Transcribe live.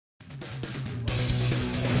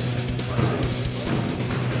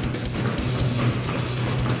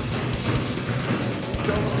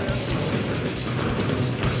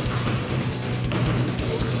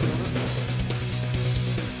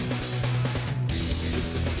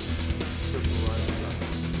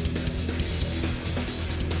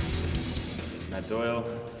Doyle,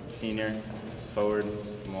 senior, forward,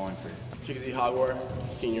 Wallingford. Chickasee Hogwar,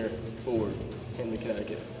 senior, forward, Hamden,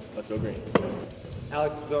 Connecticut. Let's go green.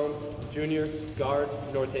 Alex Pizzone, junior, guard,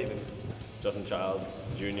 North Haven. Justin Childs,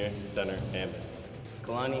 junior, center, Hamden.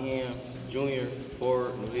 Kalani Ham, junior,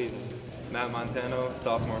 forward, New Haven. Matt Montano,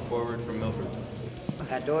 sophomore forward from Milford.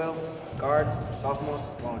 Pat Doyle, guard, sophomore,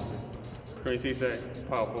 Wallingford. Corey Cisse,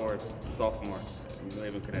 power forward, sophomore, New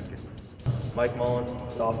Haven, Connecticut. Mike Mullen,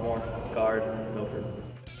 sophomore, guard, Milford.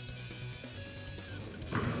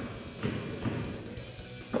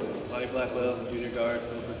 Lonnie Blackwell, junior guard,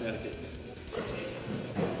 Milford, Connecticut.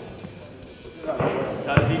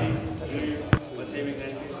 Tyler Beatty, junior, West Haven,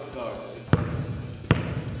 Connecticut, guard.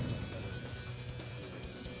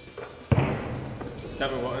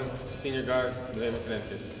 Kevin Walton, senior guard, New Haven,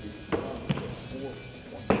 Connecticut.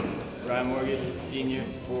 Ryan Morgus, senior,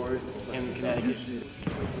 forward, Hamden, Connecticut.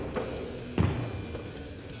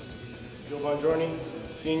 Joe Bongiorni,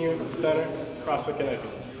 senior, center, Crossway, Connecticut.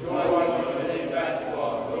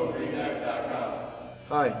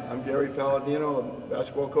 Hi, I'm Gary Palladino,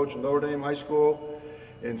 basketball coach at Notre Dame High School,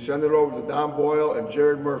 and send it over to Don Boyle and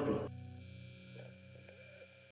Jared Murphy.